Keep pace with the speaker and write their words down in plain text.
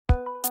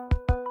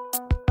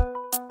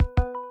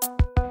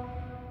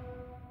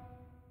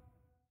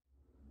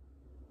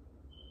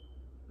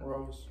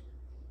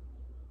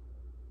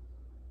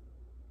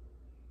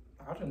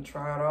done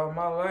tried all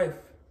my life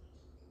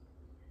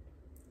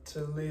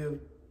to live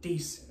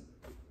decent.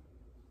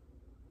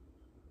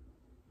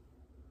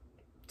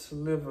 To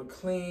live a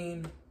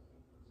clean,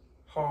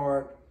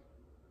 hard,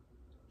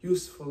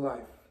 useful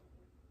life.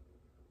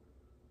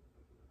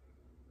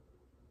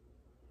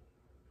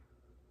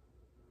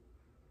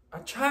 I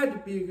tried to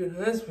be a good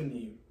husband to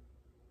you.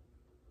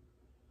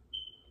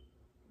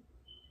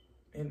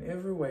 In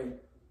every way.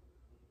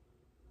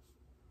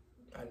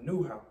 I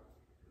knew how.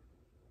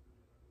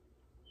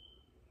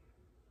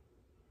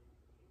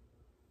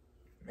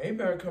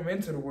 Maybe I come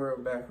into the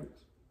world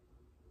backwards.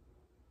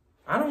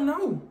 I don't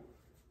know.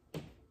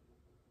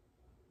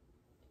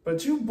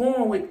 But you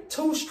born with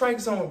 2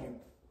 strikes on you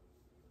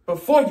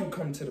before you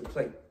come to the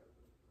plate.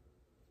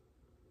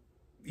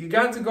 You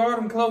got to guard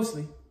them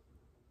closely.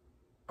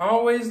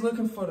 Always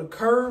looking for the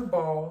curved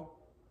ball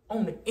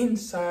on the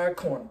inside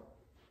corner.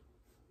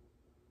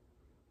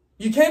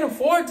 You can't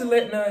afford to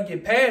let none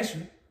get past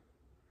you.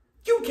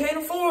 You can't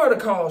afford a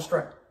call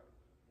strike.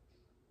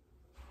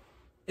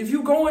 If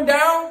you going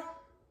down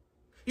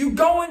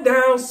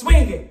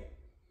swinging.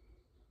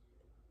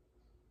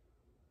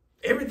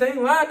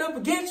 Everything lined up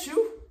against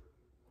you.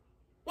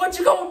 What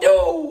you gonna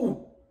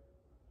do?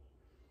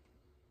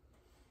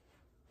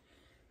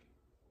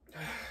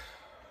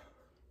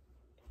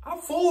 I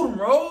fooled him,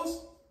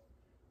 Rose.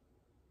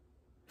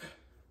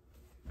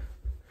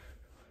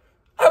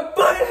 I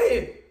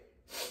butted.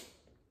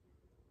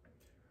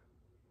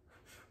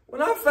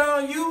 When I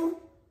found you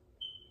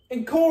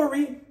and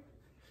Corey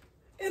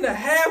in a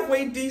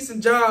halfway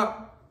decent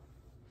job,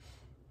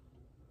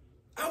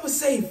 I was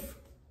safe.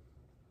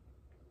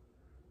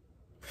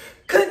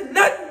 Couldn't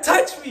nothing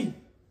touch me.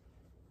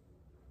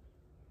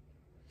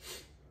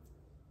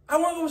 I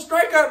wasn't gonna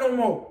strike out no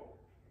more.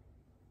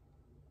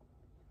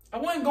 I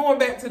wasn't going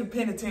back to the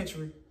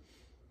penitentiary.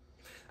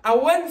 I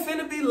wasn't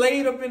finna be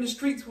laid up in the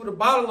streets with a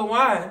bottle of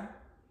wine.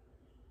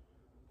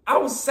 I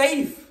was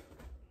safe.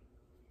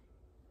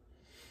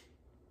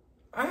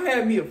 I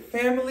had me a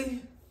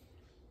family,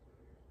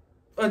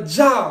 a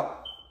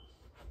job.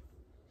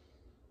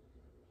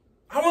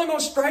 I wasn't gonna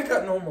strike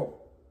out no more.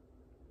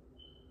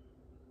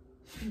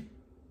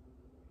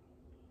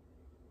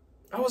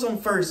 I was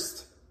on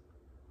first,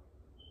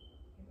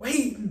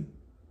 waiting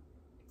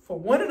for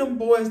one of them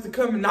boys to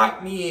come and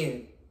knock me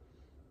in.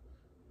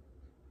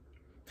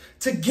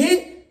 To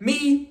get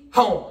me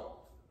home.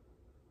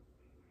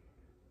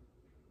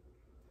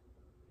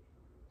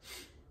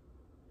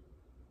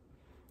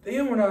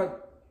 Then when I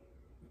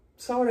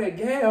saw that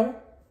gal,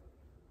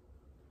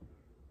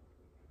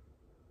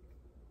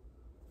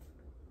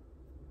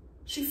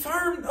 she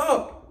firmed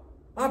up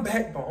my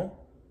backbone.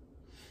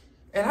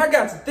 And I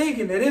got to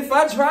thinking that if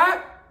I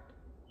tried,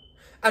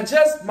 I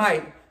just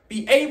might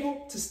be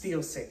able to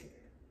steal second.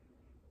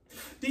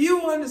 Do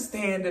you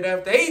understand that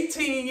after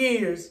 18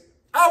 years,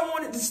 I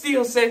wanted to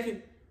steal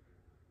second?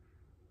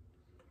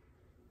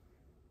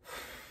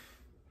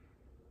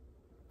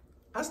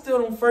 I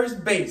stood on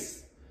first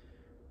base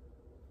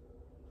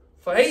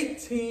for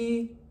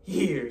 18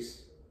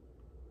 years.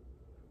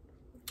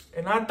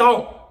 And I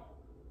thought,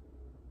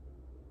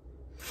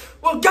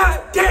 well,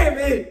 God damn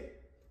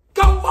it,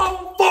 go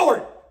on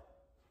forward.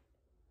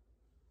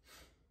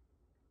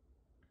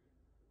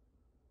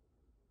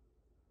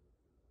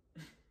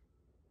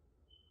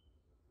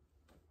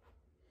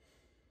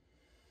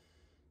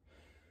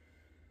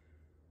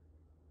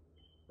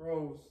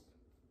 Rose,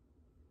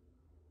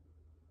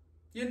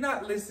 you're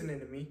not listening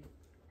to me.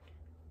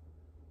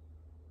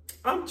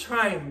 I'm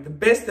trying the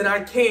best that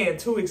I can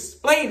to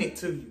explain it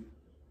to you.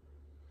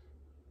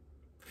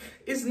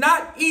 It's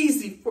not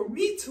easy for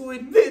me to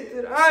admit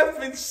that I've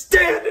been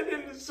standing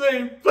in the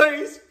same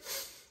place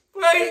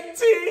for 18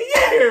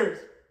 years.